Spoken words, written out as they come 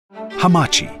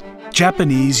Hamachi,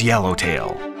 Japanese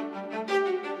yellowtail.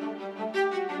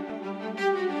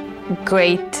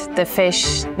 Great, the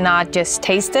fish not just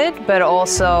tasted, but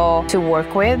also to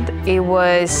work with. It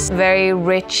was very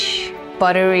rich,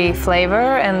 buttery flavor,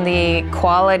 and the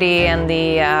quality and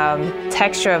the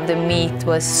texture of the meat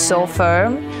was so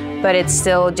firm, but it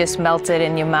still just melted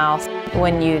in your mouth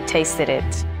when you tasted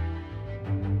it.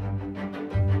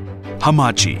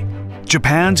 Hamachi,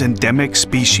 Japan's endemic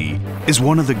species, is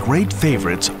one of the great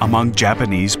favorites among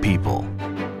Japanese people.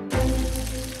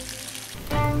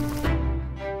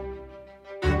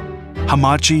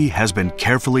 Hamachi has been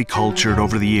carefully cultured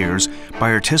over the years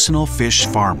by artisanal fish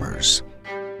farmers.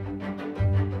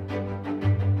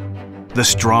 The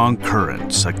strong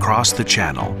currents across the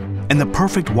channel and the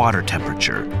perfect water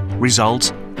temperature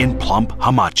results in plump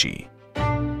hamachi.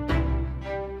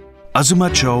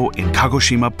 Azumacho in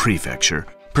Kagoshima Prefecture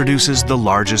produces the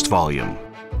largest volume.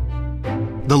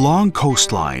 The long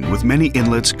coastline with many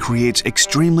inlets creates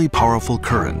extremely powerful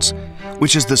currents,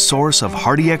 which is the source of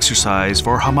hearty exercise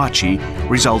for hamachi,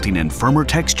 resulting in firmer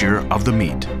texture of the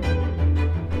meat.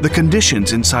 The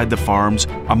conditions inside the farms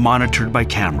are monitored by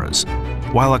cameras,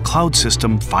 while a cloud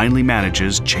system finally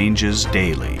manages changes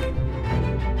daily.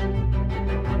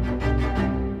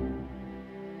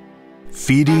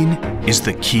 Feeding is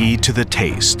the key to the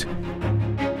taste.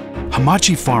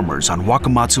 Hamachi farmers on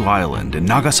Wakamatsu Island in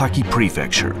Nagasaki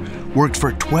Prefecture worked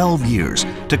for 12 years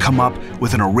to come up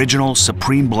with an original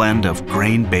supreme blend of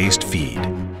grain-based feed.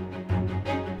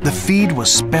 The feed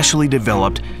was specially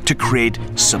developed to create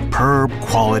superb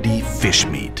quality fish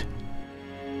meat.